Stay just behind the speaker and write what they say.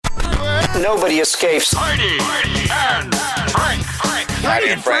Nobody escapes. Heidi and Frank. Heidi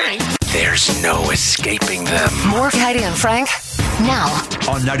and Frank. There's no escaping them. More of Heidi and Frank now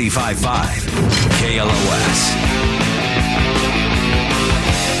on 95.5 KLOS.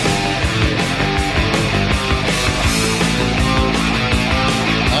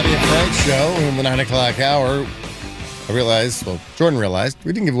 Heidi and Frank show in the 9 o'clock hour. Jordan realized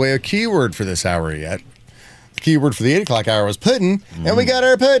we didn't give away a keyword for this hour yet. The keyword for the 8 o'clock hour was pudding, and we got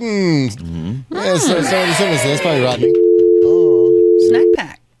our puddings. Yeah, so that's probably Rodney. Oh, snack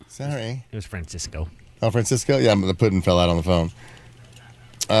pack. Sorry. It was Francisco. Oh, Francisco? Yeah, the pudding fell out on the phone.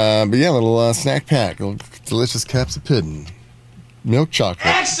 But yeah, a little snack pack. Little delicious cups of pudding. Milk chocolate.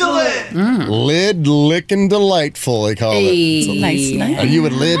 Excellent! Lid licking delightful, they call it. So, Nice. Are you a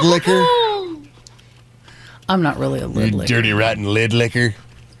lid licker? I'm not really a lid You licker. dirty, rotten lid licker?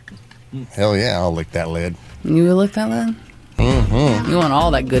 Hell yeah, I'll lick that lid. You will lick that lid? Mm-hmm. You want all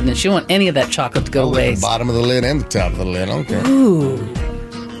that goodness. You want any of that chocolate to go I'll lick waste. the bottom of the lid and the top of the lid. I don't care. Ooh.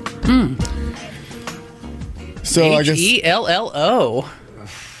 So I guess Hello.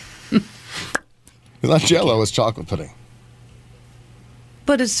 it's not Jell-O, it's chocolate pudding.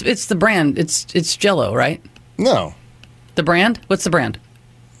 But it's the brand. It's Jell-O, right? No, The brand? What's the brand?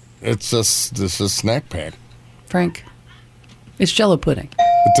 it's just this is snack pack. Frank. It's Jell-O pudding.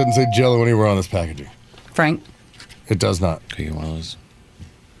 It doesn't say Jell-O anywhere on this packaging. Frank. It does not.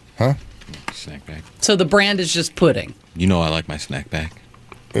 Huh? Snack bag. So the brand is just pudding. You know I like my snack bag.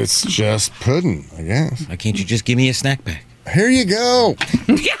 It's just pudding, I guess. Why can't you just give me a snack bag? Here you go.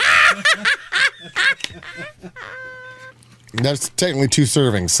 That's technically 2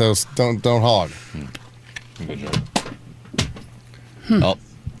 servings, so don't hog. Good job. Oh,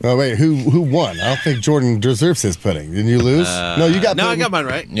 Oh wait, who won? I don't think Jordan deserves his pudding. Didn't you lose? No, you got. No, pudding. I got mine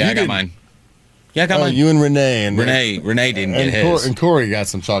right. yeah, I got mine. Yeah, I got Oh, mine. you and Renee and Renee didn't get his. And Corey got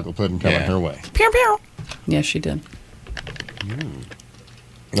some chocolate pudding coming Yeah. her way. Pew, pew. Yeah, she did.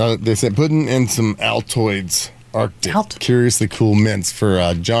 They said pudding and some Altoids Arctic curiously cool mints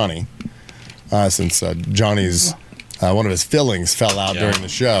for Johnny, since Johnny's one of his fillings fell out during the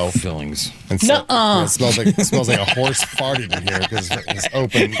show. Fillings. And so, it smells like a horse farted in here because of his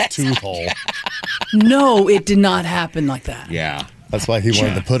open tooth hole. No, it did not happen like that. Yeah. That's why he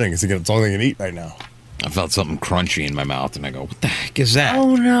wanted the pudding, because it's the only thing he can eat right now. I felt something crunchy in my mouth, and I go, what the heck is that?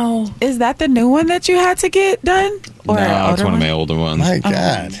 Oh, no. Is that the new one that you had to get done? Or an no, it's older one of my older ones. My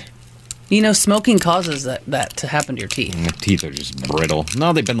God. You know, smoking causes that to happen to your teeth. My teeth are just brittle.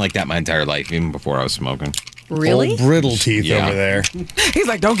 No, they've been like that my entire life, even before I was smoking. Really? Old brittle teeth Yeah. over there. He's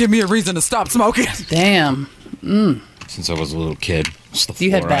like, don't give me a reason to stop smoking. Damn. Since I was a little kid. It's the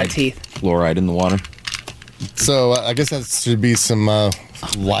You had bad fluoride. teeth. Fluoride in the water. So I guess that should be some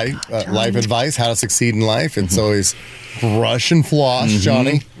life advice, how to succeed in life. It's always brush and floss,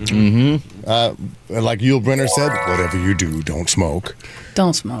 Johnny. Like Yul Brynner said, whatever you do, don't smoke.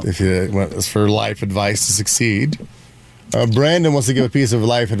 Don't smoke. If you want it's for life advice to succeed. Brandon wants to give a piece of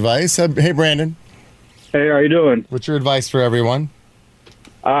life advice. Hey, Brandon. Hey, how you doing? What's your advice for everyone?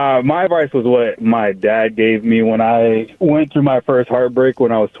 My advice was what my dad gave me when I went through my first heartbreak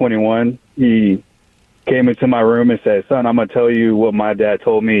when I was 21. He came into my room and said, son, I'm going to tell you what my dad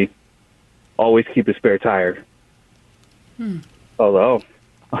told me. Always keep a spare tire. I was like,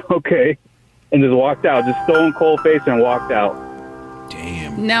 oh, okay. And just walked out, just stone cold face and walked out.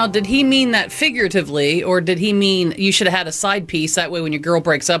 Damn. Now, did he mean that figuratively, or did he mean you should have had a side piece? That way, when your girl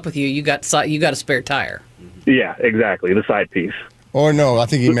breaks up with you, you got a spare tire. Yeah, exactly. The side piece. Or no, I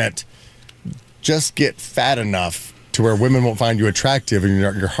think he meant just get fat enough to where women won't find you attractive and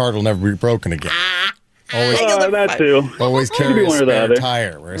your heart will never be broken again. Always, that too. always Could be carry a one or the spare other.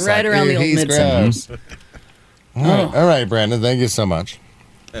 tire. Where it's Right like, around the old he's midsection. gross. All right, Brandon. Thank you so much.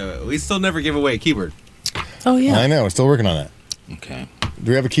 We still never give away a keyword. Oh, yeah. I know. We're still working on that. Okay.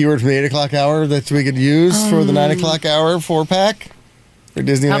 Do we have a keyword for the 8 o'clock hour that we could use for the 9 o'clock hour 4-pack for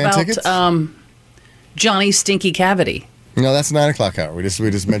Disneyland How tickets? about Johnny's Stinky Cavity? No, that's 9 o'clock hour. We just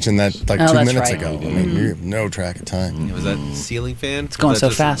mentioned that like 2 that's minutes right. ago. I mean, you have no track of time. Was that ceiling fan? It's going so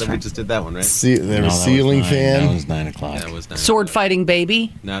fast, We right? just did that one, right? There was ceiling fan. That was 9 o'clock. That was 9 Sword fighting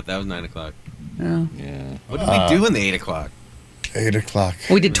baby? No, that was 9 o'clock. Oh. Yeah. What did we do in the 8 o'clock? 8 o'clock.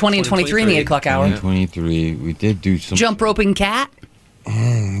 We did 20 and 23 in the 8 o'clock hour. 23. We did do some. Jump roping cat?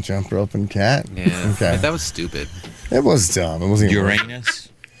 Jump rope and cat. Yeah. Okay. That was stupid. It was dumb. It wasn't even Uranus.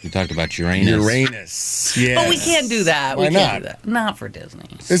 We talked about Uranus. Uranus. Yes. Oh, we can't do that. Why we can't not? do that. Not for Disney.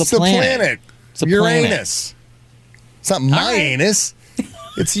 It's the planet. It's a Uranus. It's not my anus.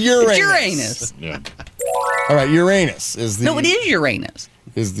 It's Uranus. It's Uranus. Yeah. All right, Uranus is the No, it is Uranus.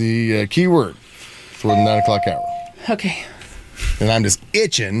 is the keyword for the 9 o'clock hour. Okay. And I'm just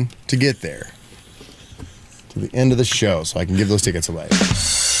itching to get there. To the end of the show so I can give those tickets away.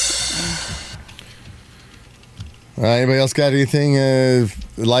 Anybody else got anything,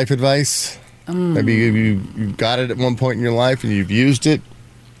 life advice? Maybe you got it at one point in your life and you've used it?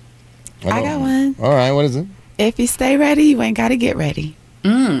 I got one. All right, what is it? If you stay ready, you ain't got to get ready.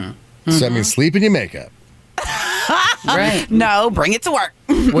 So that means sleep in your makeup. Right. No, bring it to work.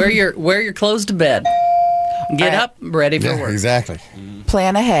 Wear your clothes to bed. Get up, ready for work. Exactly.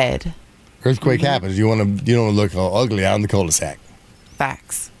 Plan ahead. Earthquake happens. You don't want to look all ugly out in the cul-de-sac.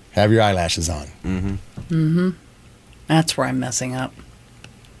 Facts. Have your eyelashes on. That's where I'm messing up.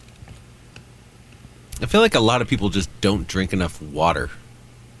 I feel like a lot of people just don't drink enough water.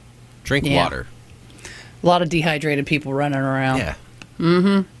 Drink water. A lot of dehydrated people running around. Yeah.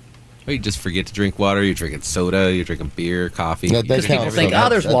 Or you just forget to drink water. You're drinking soda. You're drinking beer, coffee. That Because people counts. think,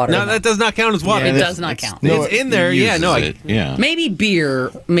 there's water. No, that does not count as water. It does not count. No, It's in there. Yeah, no. Yeah. Maybe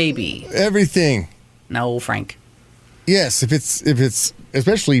beer, maybe. Everything. No, Frank. Yes, if it's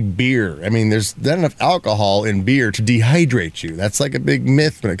especially beer. I mean, there's not enough alcohol in beer to dehydrate you. That's like a big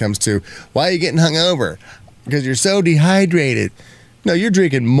myth when it comes to why are you getting hungover? Because you're so dehydrated. No, you're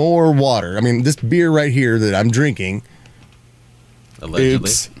drinking more water. I mean, this beer right here that I'm drinking,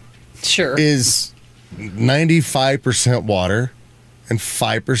 Allegedly. Sure. is 95% water and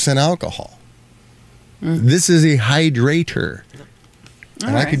 5% alcohol. This is a hydrator.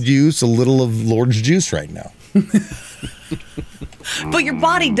 And I could use a little of Lord's juice right now. But your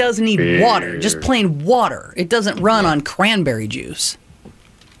body does need water, just plain water. It doesn't run on cranberry juice.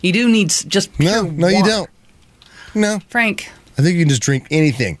 You do need just pure No, you water. don't. No. Frank, I think you can just drink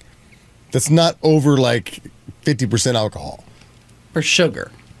anything that's not over like 50% alcohol. for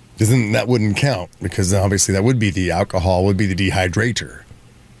sugar. Because then that wouldn't count because obviously that would be the alcohol, would be the dehydrator.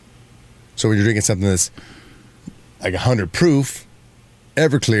 So when you're drinking something that's like 100 proof,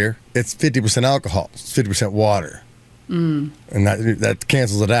 Everclear, it's 50% alcohol, it's 50% water. And that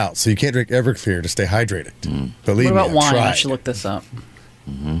cancels it out. So you can't drink Everclear to stay hydrated. Believe What about me, wine? I've I tried. should look this up.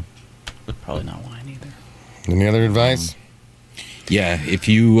 Probably not wine either. Any other advice? Yeah, if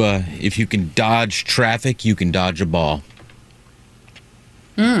you can dodge traffic, you can dodge a ball.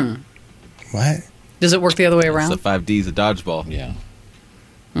 What? Does it work the other way It's around? the 5 Ds of dodgeball. Yeah.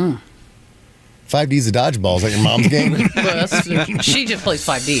 5 Ds of dodgeball. Is that your mom's game? Well, she just plays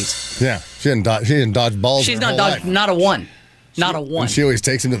 5Ds. Yeah. She didn't dodge balls. She's her not whole dodge, life. not a one. Not a one. And she always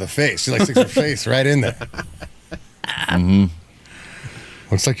takes him to the face. She like sticks her face right in there.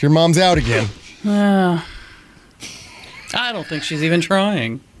 Looks like your mom's out again. I don't think she's even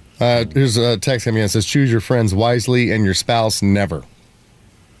trying. Here's a text coming in. It says, choose your friends wisely and your spouse never.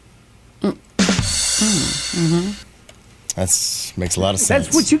 That's makes a lot of sense.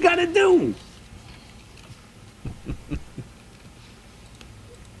 That's what you gotta do.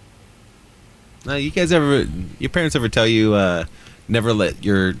 Now, your parents ever tell you never let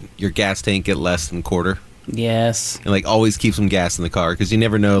your gas tank get less than a quarter? Yes. And like always keep some gas in the car because you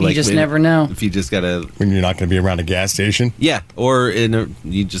never know. Like You just when- never know. if you just gotta. When you're not going to be around a gas station. Yeah, or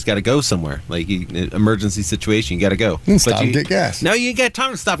you just gotta go somewhere. Like emergency situation, you gotta go. Then stop you and get gas. No, you ain't got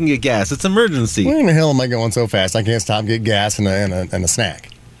time to stop and get gas. It's emergency. Where in the hell am I going so fast? I can't stop and get gas and a snack.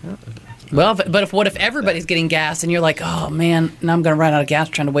 Well, what if everybody's getting gas and you're like, oh man, now I'm going to run out of gas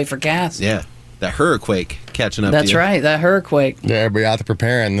trying to wait for gas? Yeah, that hurricane catching up. That's to you. right, that hurricane. Yeah, everybody out there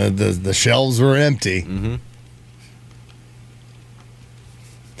preparing. The shelves were empty. Mm-hmm.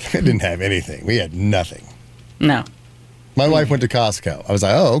 I didn't have anything. We had nothing. No. My wife went to Costco. I was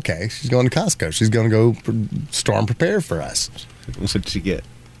like, oh, okay. She's going to Costco. She's going to go storm prepare for us. What did you get?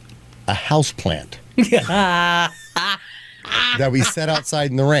 A house plant that we set outside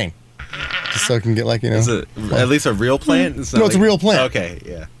in the rain. Just so it can get like, Is it at least a real plant? No, it's a real plant. Okay,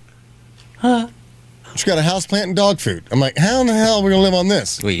 yeah. She got a house plant and dog food. I'm like, how in the hell are we going to live on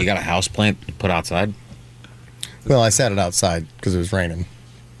this? Wait, you got a house plant you put outside? Well, I sat it outside because it was raining.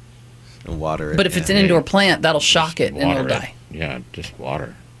 And water. But if it's an indoor plant, that'll shock it and it'll Water it. die. Yeah, just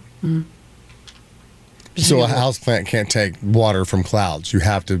water. So a house plant can't take water from clouds. You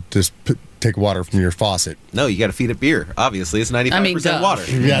have to just take water from your faucet. No, you got to feed it beer. Obviously, it's 95% duh. water.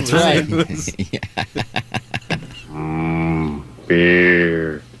 That's right.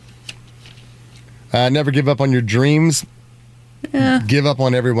 Beer. Never give up on your dreams. Yeah. Give up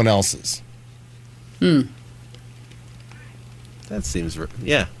on everyone else's. That seems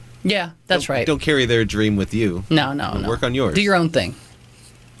yeah. Yeah, that's right. Don't carry their dream with you. No. Work on yours. Do your own thing.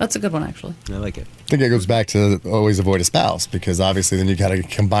 That's a good one, actually. I like it. I think it goes back to always avoid a spouse because obviously then you got to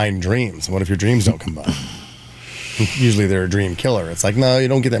combine dreams. What if your dreams don't combine? Usually they're a dream killer. It's like, no, you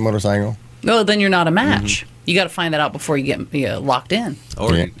don't get that motorcycle. Well, then you're not a match. You got to find that out before you get locked in.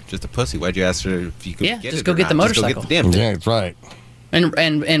 Or Yeah. you're just a pussy. Why'd you ask her if you could Yeah, get just it go or get the not? Just motorcycle. Go get the damn thing. Yeah, that's right.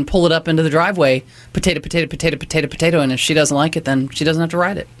 And pull it up into the driveway. Potato. And if she doesn't like it, then she doesn't have to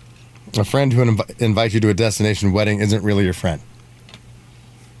ride it. A friend who invites you to a destination wedding isn't really your friend.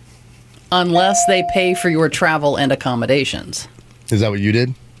 Unless they pay for your travel and accommodations. Is that what you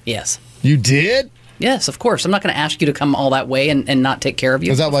did? Yes. You did? Yes, of course. I'm not going to ask you to come all that way and not take care of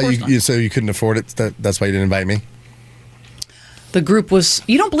you. Is that Of why course not. so you couldn't afford it? That's why you didn't invite me? The group was.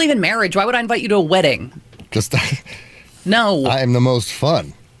 You don't believe in marriage. Why would I invite you to a wedding? Just No. I am the most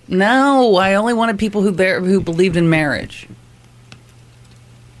fun. No. I only wanted people who believed in marriage.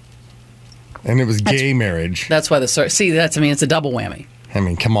 And it was gay marriage. That's why it's a double whammy. I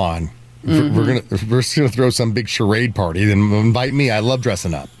mean, come on. We're just gonna throw some big charade party, then invite me. I love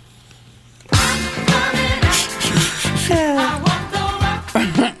dressing up.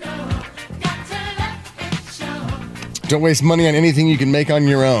 Don't waste money on anything you can make on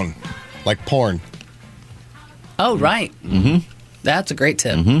your own, like porn. Oh, right. Mm-hmm. That's a great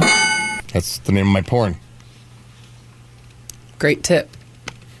tip. That's the name of my porn. Great tip.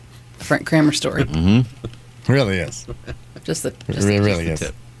 Frank Kramer story. Really is. Just the. It Just, really is.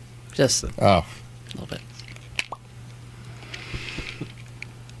 tip. just a Oh, little bit.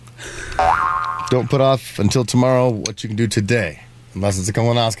 don't put off until tomorrow what you can do today, unless it's a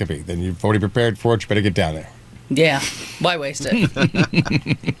colonoscopy. Then you've already prepared for it. You better get down there. Yeah. Why waste it?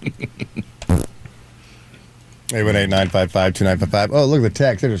 818-955-2955. Oh, look at the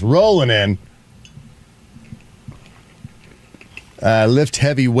text. They're just rolling in. Lift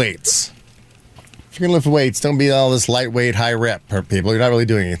heavy weights. If you're going to lift weights, don't be all this lightweight, high rep people. You're not really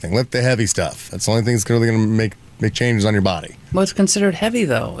doing anything. Lift the heavy stuff. That's the only thing that's really going to make changes on your body. What's considered heavy,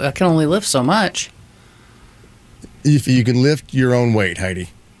 though? I can only lift so much. If you can lift your own weight, Heidi.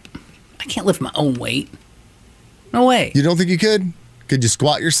 I can't lift my own weight. No way. You don't think you could? Could you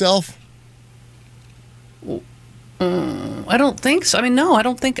squat yourself? I don't think so. I mean, no, I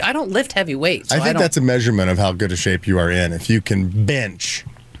don't lift heavy weights. So I think don't- that's a measurement of how good a shape you are in. If you can bench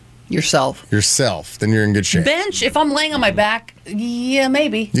yourself. yourself, then you're in good shape. Bench, if I'm laying on my back, yeah,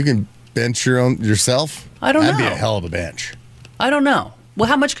 maybe. You can bench yourself? I don't That'd be know. a hell of a bench. I don't know. Well,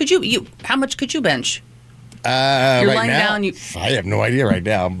 how much could you bench? You're right lying now, down, I have no idea right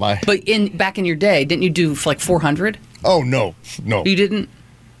now. But back in your day, didn't you do like 400? Oh, no. You didn't?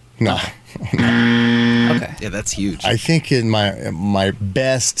 No. Okay. Yeah, that's huge. I think in my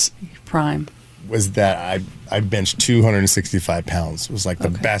best Prime. was that I benched 265 pounds. It was like the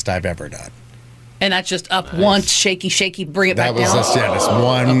best I've ever done. And that's just up once, shaky, bring it That back was down.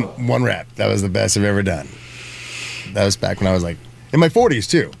 just one rep. That was the best I've ever done. That was back when I was like in my 40s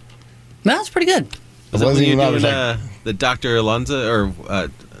too. That's pretty good. Was It it when wasn't you even- I were was doing like- the Dr. Alonza or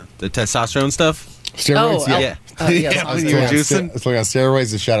the testosterone stuff? Steroids, Oh, yeah. yes. Yeah, I was when you were throwing juicing. I was throwing on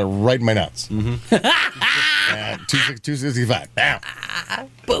steroids and shot it right in my nuts. 265. Bam.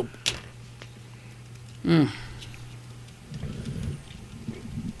 Boom.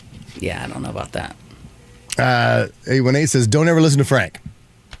 Yeah, I don't know about that. 818 says, don't ever listen to Frank.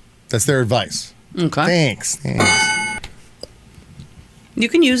 That's their advice. Okay. Thanks. You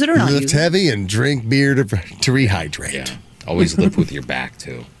can use it or not Lift use it. heavy and drink beer to rehydrate. Yeah. Always lift with your back,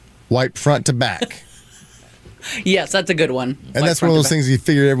 too. Wipe front to back. Yes, that's a good one. And that's one of those things you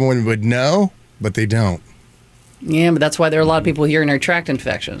figure everyone would know, but they don't. Yeah, but that's why there are a lot of people with urinary tract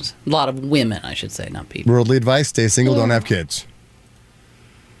infections. A lot of women, I should say, not people. Worldly advice, stay single, don't have kids.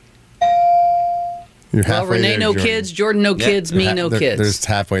 You're Well, halfway Renee, there, no Jordan. kids. Jordan, no kids. Me, no kids. There's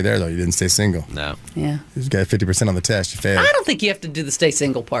halfway there, though. You didn't stay single. No. Yeah. You got 50% on the test. You failed. I don't think you have to do the stay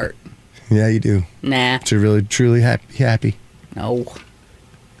single part. Yeah, you do. Nah. To really, truly happy. No.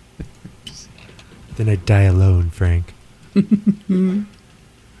 Then I die alone, Frank.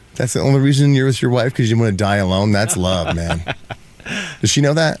 That's the only reason you're with your wife, because you want to die alone? That's love, man. Does she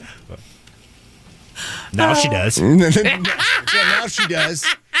know that? Now she does. Yeah, now she does.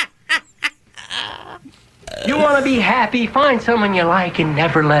 You want to be happy? Find someone you like and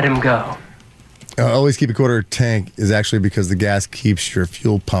never let him go. Always keep a quarter tank is actually because the gas keeps your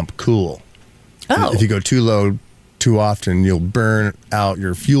fuel pump cool. Oh. If you go too low too often, you'll burn out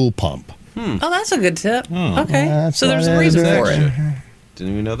your fuel pump. Oh, that's a good tip. Okay. That's So there's what a reason it is. for it.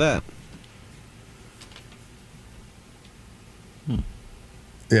 Didn't even know that.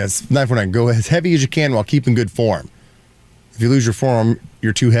 Yes, 949. Go as heavy as you can while keeping good form. If you lose your form,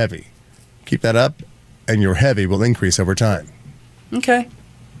 you're too heavy. Keep that up, and your heavy will increase over time. Okay.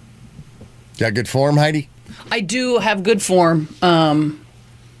 Got good form, Heidi? I do have good form, and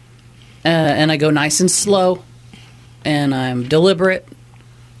I go nice and slow, and I'm deliberate,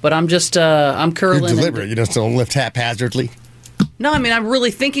 But I'm just I'm You're curling. deliberate. You just don't lift haphazardly. No, I mean I'm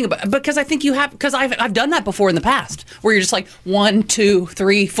really thinking about because I think you have because I've done that before in the past where you're just like 1, 2,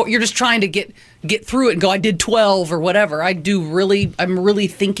 3, 4. You're just trying to get through it and go. I did 12 or whatever. I'm really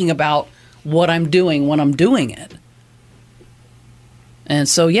thinking about what I'm doing when I'm doing it. And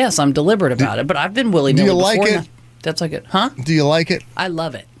so yes, I'm deliberate about it. But I've been willy-nilly Do you before. like it? That's like it, huh? Do you like it? I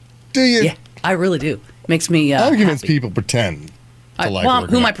love it. Do you? Yeah, I really do. Makes me. I'm convinced happy. people pretend to like well,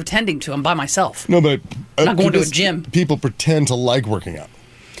 working who am I out. pretending to? I'm by myself. No, but I'm not going to a convinced gym. People pretend to like working out.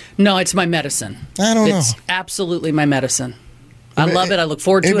 No, it's my medicine. I don't It's know. absolutely my medicine. I Anybody- love it. I look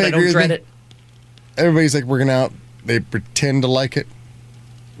forward to it. anybody I agree don't with dread me? it. Everybody's like working out. They pretend to like it.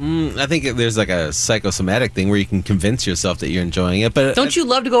 I think there's like a psychosomatic thing where you can convince yourself that you're enjoying it. But Don't you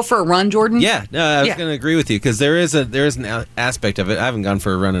love to go for a run, Jordan? Yeah, no, I was Yeah. going to agree with you because there is an aspect of it. I haven't gone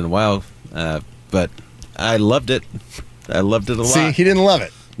for a run in a while, but I loved it. I loved it a lot. See, he didn't love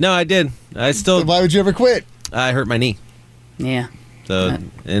it. No, I did. I still. So why would you ever quit? I hurt my knee. Yeah. So,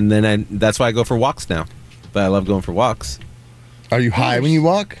 and then that's why I go for walks now. But I love going for walks Are you high when you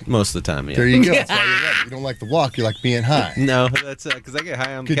walk? most of the time. Yeah. There you go. That's why you love it. You don't like the walk. You like being high. No, that's because I get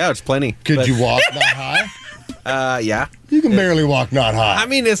high on the couch plenty. Could but, you walk not high? Yeah. You can barely walk not high. I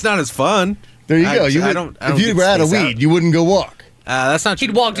mean, it's not as fun. There you I- go. I don't if you get were out of spaced weed, out. you wouldn't go walk. That's not true.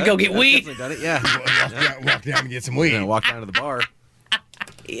 He'd walk to go get I've weed. definitely done it. Yeah. Walk down and get some weed. And then walk down to the bar.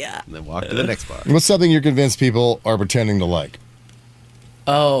 Yeah. And then walk to the next bar. What's something you're convinced people are pretending to like?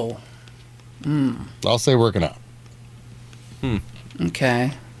 Oh. I'll say working out.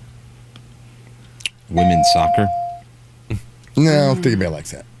 Okay. Women's soccer. No, I don't think anybody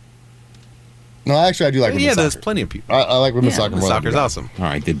likes that. No, actually, I do like women's Yeah, soccer. there's plenty of people. I like women's soccer more. Soccer's than awesome. All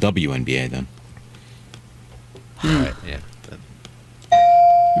right, the WNBA then. All right, yeah.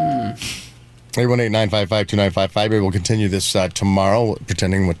 818-955-2955. Maybe we'll continue this tomorrow,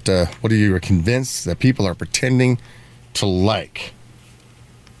 pretending what are you convinced that people are pretending to like?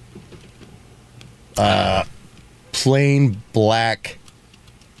 Plain black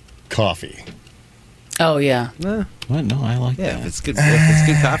coffee. Oh yeah. What? No, I like Yeah, that. if it's good. If it's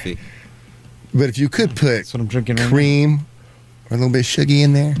good coffee. But if you could put That's what I'm drinking right cream or a little bit of sugar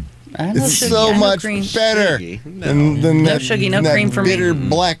in there, I know it's sugar- so I know much cream. better Shuggy. than No that, shuggy, no that cream for me. bitter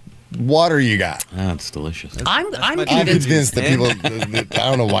black water you got. now. That's delicious. I'm my I'm convinced. convinced that people, I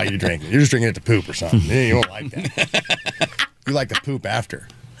don't know why you're drinking it. You're just drinking it to poop or something. You don't like that. You like the poop after.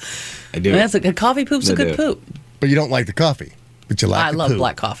 I do. That's a coffee poop's a I good do. poop. But you don't like the coffee. But you like I the love poop.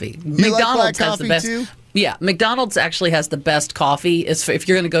 black coffee. You like McDonald's black has the coffee best. too? Yeah, McDonald's actually has the best coffee. If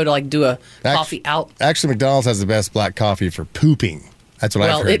you're going to go to like do a coffee out. Actually, McDonald's has the best black coffee for pooping. That's what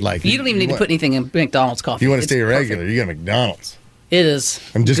I've Well, heard. Like you don't even need to put anything in McDonald's coffee. You want to It's stay perfect. regular, you go to McDonald's. It is.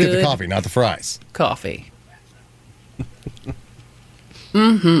 And just get the good coffee, not the fries. Coffee.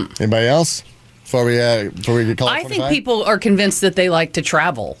 Anybody else? Before we get called I think people are convinced that they like to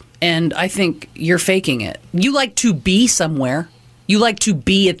travel, and I think you're faking it. You like to be somewhere. You like to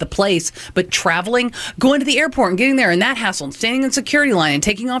be at the place, but traveling, going to the airport and getting there and that hassle and standing in security line and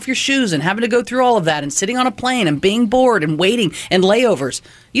taking off your shoes and having to go through all of that and sitting on a plane and being bored and waiting and layovers.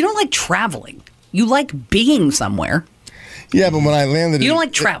 You don't like traveling. You like being somewhere. Yeah, but when I landed You don't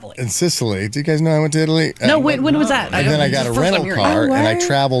like traveling. in Sicily, do you guys know I went to Italy? No, when was that? And then I got a this is the first rental I'm hearing. car Oh, and I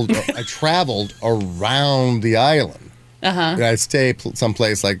what? traveled around the island. Uh-huh. And I'd stay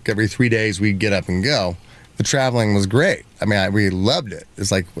someplace like every 3 days we'd get up and go. The traveling was great. I mean, we loved it.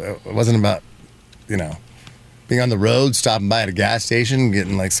 It's like, it wasn't about, being on the road, stopping by at a gas station,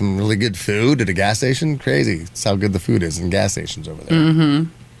 getting like some really good food at a gas station. Crazy. That's how good the food is in gas stations over there. Mm-hmm.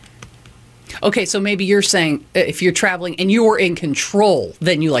 Okay, so maybe you're saying if you're traveling and you're in control,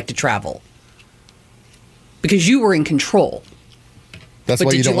 then you like to travel. Because you were in control. That's But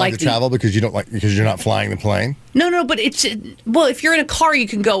why did you don't you like like to travel because you're not flying the plane. No, but it's well. If you're in a car, you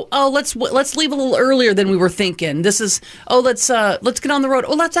can go. Oh, let's leave a little earlier than we were thinking. This is let's get on the road.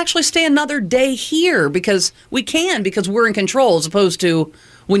 Oh, let's actually stay another day here because we can because we're in control as opposed to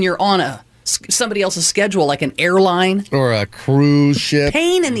when you're on somebody else's schedule like an airline or a cruise ship.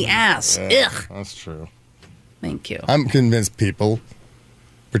 Pain in the ass. Ugh. That's true. Thank you. I'm convinced people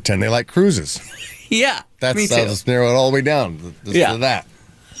pretend they like cruises. Yeah, That's me too. I'll just narrow it all the way down. Just Yeah. to that.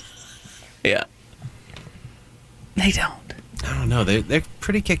 Yeah. They don't. I don't know. They're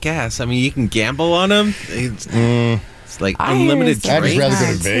pretty kick-ass. I mean, you can gamble on them. It's like unlimited drinks. I'd just rather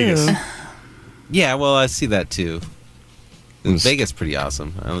go to Vegas. Yeah, well, I see that too. Vegas pretty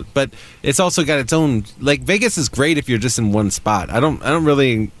awesome, but it's also got its own. Like Vegas is great if you're just in one spot. I don't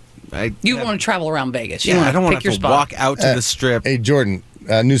really. You want to travel around Vegas. You Yeah, want I don't want pick to your have to spot. walk out to the strip. Hey, Jordan,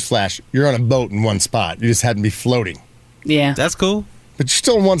 newsflash. You're on a boat in one spot. You just happen to be floating. Yeah. That's cool. But you're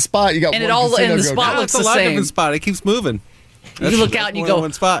still in one spot. You got And one it all- casino and the go spot down. looks It's a the lot same. different spot. It keeps moving. You look out and you more than go,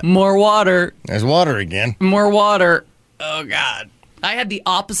 one spot. more water, There's water again. more water. Oh, God. I had the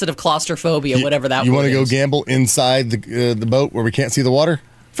opposite of claustrophobia, whatever that You want to go gamble inside the boat where we can't see the water?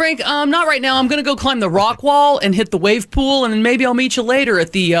 Frank, not right now. I'm going to go climb the rock wall and hit the wave pool, and then maybe I'll meet you later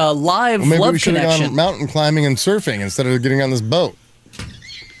at the live Well, maybe Love we should have Connection. gone mountain climbing and surfing instead of getting on this boat.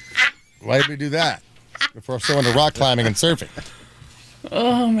 Why did we do that? Before so into rock climbing and surfing.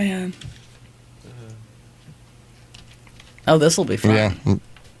 Oh, man. Oh, this will be fun. Yeah.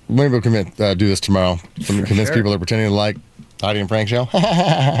 Maybe we'll do this tomorrow. Convince sure. people that are pretending to like Heidi and Frank show.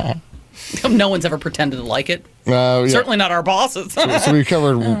 No one's ever pretended to like it. Yeah. Certainly not our bosses. So we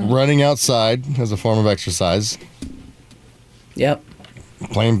covered running outside as a form of exercise, Yep.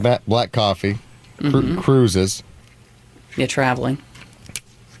 plain black coffee, cruises, Yeah, traveling.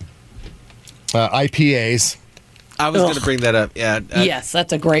 IPAs. I was going to Ugh. bring that up. Yeah. Yes,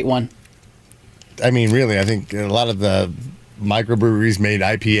 that's a great one. I mean, really, I think a lot of the microbreweries made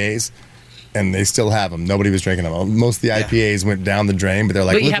IPAs, and they still have them. Nobody was drinking them. Most of the IPAs went down the drain, but they're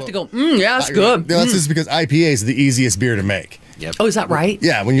like, But you "Look have to what- go, yeah, that's good. No, that's just because IPAs is the easiest beer to make. Yep. Oh, is that right?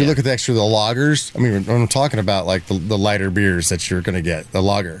 Yeah, when you look at the lagers, I mean, when I'm talking about like the lighter beers that you're going to get, the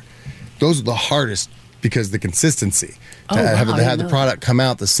lager, those are the hardest because the consistency. Oh, to wow, have, I to have didn't the know product come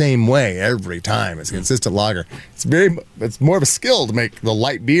out the same way every time. It's a consistent lager. It's more of a skill to make the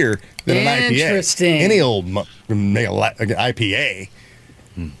light beer than an IPA. Interesting. Any old can make an IPA.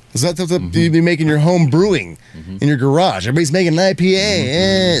 So that's what you'd be making your home brewing in your garage. Everybody's making an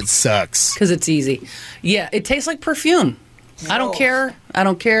IPA. It sucks. Because it's easy. Yeah, it tastes like perfume. I don't care. I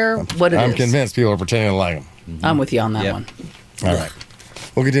don't care what it is. I'm convinced people are pretending to like them. I'm with you on that one. All right.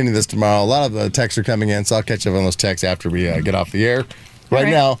 We'll continue this tomorrow. A lot of the texts are coming in, so I'll catch up on those texts after we get off the air. Right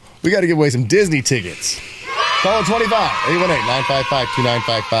now, we got to give away some Disney tickets. Call 25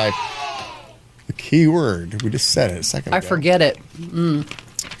 818-955-2955. The key word. We just said it a second ago. I forget it.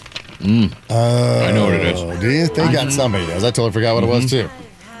 I know what it is. Do you? They got somebody does. I totally forgot what it was, too.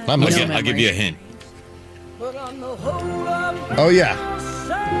 I'll give you a hint. Oh, yeah.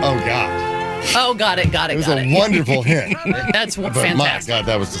 Oh, God. Oh, got it. It was a wonderful hint. That's But fantastic. my God,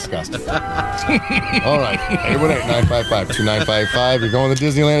 that was disgusting. All right. 818-955-2955. You're going to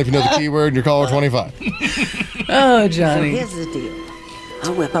Disneyland if you know the keyword, and you're caller 25. Oh, So Johnny. here's the deal.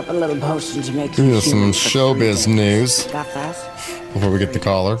 I'll whip up a little potion to make Give you you some human for 3 showbiz days. news Got that? before we get the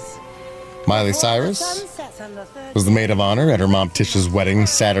caller. Miley Cyrus was the maid of honor at her mom Tish's wedding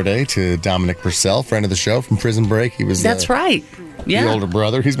Saturday to Dominic Purcell, friend of the show from Prison Break. He was That's right. the Yeah. older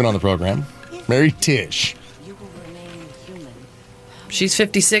brother. He's been on the program. Married Tish. She's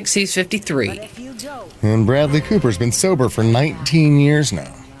 56, he's 53. And Bradley Cooper's been sober for 19 years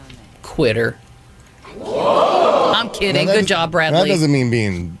now. Quitter. I'm kidding. Now, that Good job, That Bradley. doesn't mean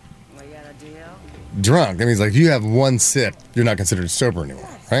being drunk. That means like if you have one sip, you're not considered sober anymore,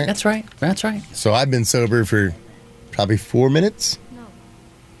 right? That's right. That's right. So I've been sober for probably 4 minutes.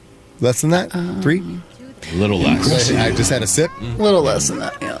 Less than that? 3? A little less. I just had a sip. A little less than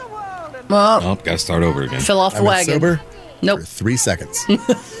that, yeah. Well, Nope, gotta start over again. fell off the I've been wagon. sober Nope. for 3 seconds.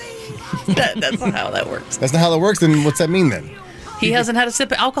 That's not how that works. That's not how that works. Then what's that mean then? He hasn't had a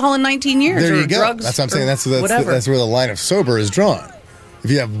sip of alcohol in 19 years. There or you go. drugs. That's what I'm saying. or That's whatever. that's where the line of sober is drawn. If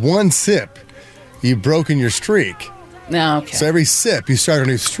you have one sip, you've broken your streak. No, okay. So every sip, you start a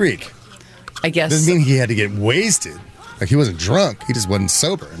new streak. I guess. Doesn't mean he had to get wasted. Like he wasn't drunk. He just wasn't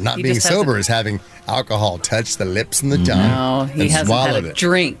sober. Not He being just sober hasn't- is having alcohol touch the lips and the tongue. No, he and hasn't had swallowed a it.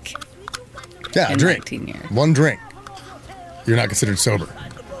 drink. Yeah, a in drink. 19 years. One drink. You're not considered sober.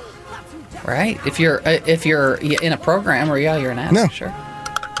 Right? If you're in a program or you're an addict, No. sure.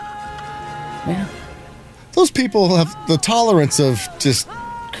 Yeah. Those people have the tolerance of just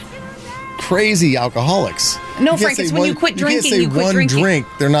crazy alcoholics. No, You can't Frank, say it's when you quit drinking, You can't say you quit one drinking. drink,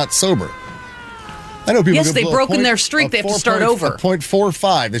 they're not sober. I know people. Yes, can they've blow a broken point- their streak, a they have to 4 start point- over. A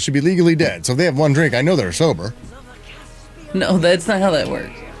 .45. They should be legally dead. So if they have one drink, I know they're sober. No, that's not how that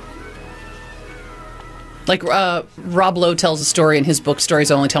works. Like Rob Lowe tells a story in his book,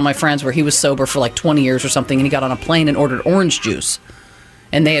 Stories I Only Tell My Friends, where he was sober for like 20 years or something, and he got on a plane and ordered orange juice.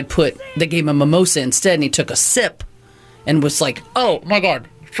 And they gave him a mimosa instead, and he took a sip and was like, oh my God,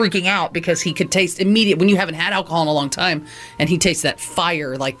 freaking out because he could taste immediate when you haven't had alcohol in a long time, and he tastes that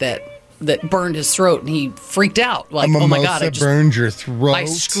fire like that burned his throat, and he freaked out. Like, a oh my mimosa God, burned your throat. I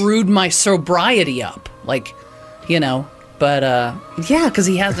screwed my sobriety up. Like, but yeah, because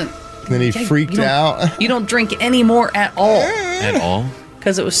he hasn't. Then he Yeah, freaked you don't- out. You don't drink anymore at all At all?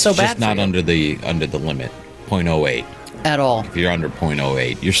 because it was so It's bad just not for you. under the limit. 0.08. At all. If you're under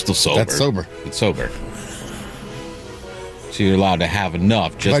 0.08, you're still sober. That's sober. It's sober. So you're allowed to have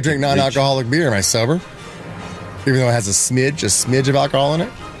enough. Just If I drink to reach- non-alcoholic beer, am I sober? Even though it has a smidge of alcohol in it?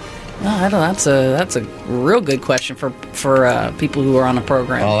 No, I don't. That's a real good question for people who are on a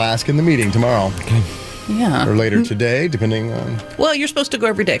program. I'll ask in the meeting tomorrow. Yeah. Or later today, depending on... Well, you're supposed to go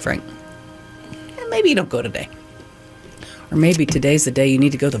every day, Frank. And maybe you don't go today. Or maybe today's the day you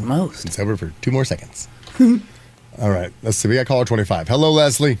need to go the most. It's over for 2 more seconds. All right. Let's see. We got caller 25. Hello,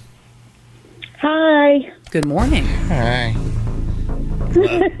 Leslie. Hi. Good morning. Hi.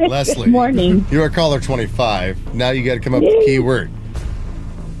 Leslie. Good morning. You are caller 25. Now you got to come up with the key word.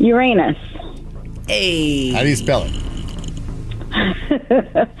 Uranus. Hey. How do you spell it?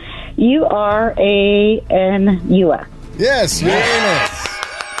 Uranus. Yes, Uranus.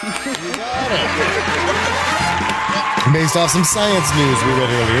 You got it. Based off some science news we read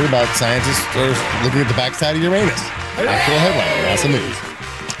earlier about scientists are looking at the backside of Uranus. Actual headline. Awesome news.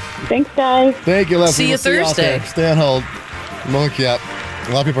 Thanks, guys. Thank you, Leslie. See you We'll out Thursday. there. Stay on hold. We'll hook you up.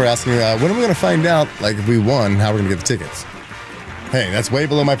 A lot of people are asking, when are we going to find out, like, if we won, how we're going to get the tickets? Hey, that's way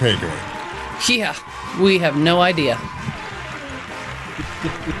below my pay grade. Yeah, we have no idea.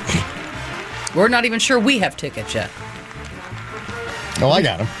 We're not even sure we have tickets yet. Oh, I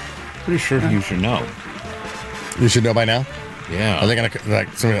got them. Pretty sure you should know. You should know by now. Yeah. Are they going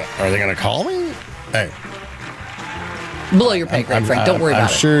to call me? Hey, Below your pay grade, Frank. Don't worry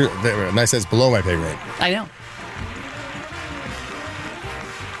about I'm sure that, and I said it's below my pay grade. it. I know.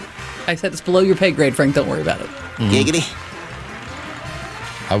 I said it's below your pay grade, Frank. Don't worry about it. Giggity.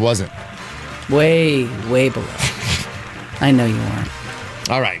 I wasn't. Way, way below. I know you weren't.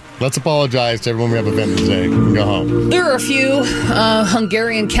 All right. Let's apologize to everyone we have offended today. We can go home. There are a few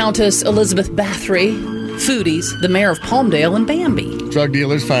Hungarian Countess Elizabeth Bathory, foodies, the mayor of Palmdale, and Bambi. Drug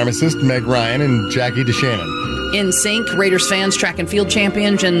dealers, pharmacist Meg Ryan, and Jackie DeShannon. In Sync, Raiders fans, track and field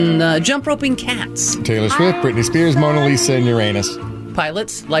champions, and jump roping cats. Taylor Swift, Britney Spears, Mona Lisa, and Uranus.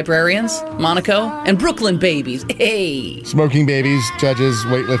 Pilots, librarians, Monaco, and Brooklyn babies. Hey! Smoking babies, judges,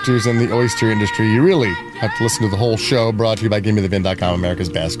 weightlifters, and the oyster industry. You really have to listen to the whole show, brought to you by GimmeTheVin.com, America's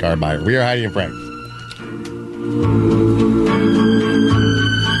best car buyer. We are Heidi and Frank.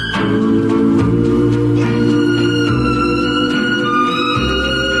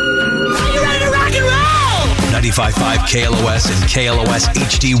 Are you ready to rock and roll? 95.5 KLOS and KLOS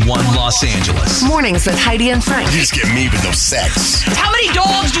HD1 Los Angeles. Mornings with Heidi and Frank. You just get me with no sex. How many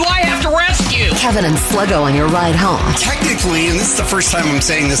dogs do I have to rescue? Kevin and Sluggo on your ride home. Technically, and this is the first time I'm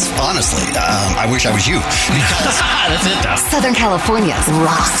saying this honestly, I wish I was you. Because That's it, though. Southern California's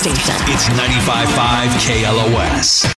rock station. It's 95.5 KLOS.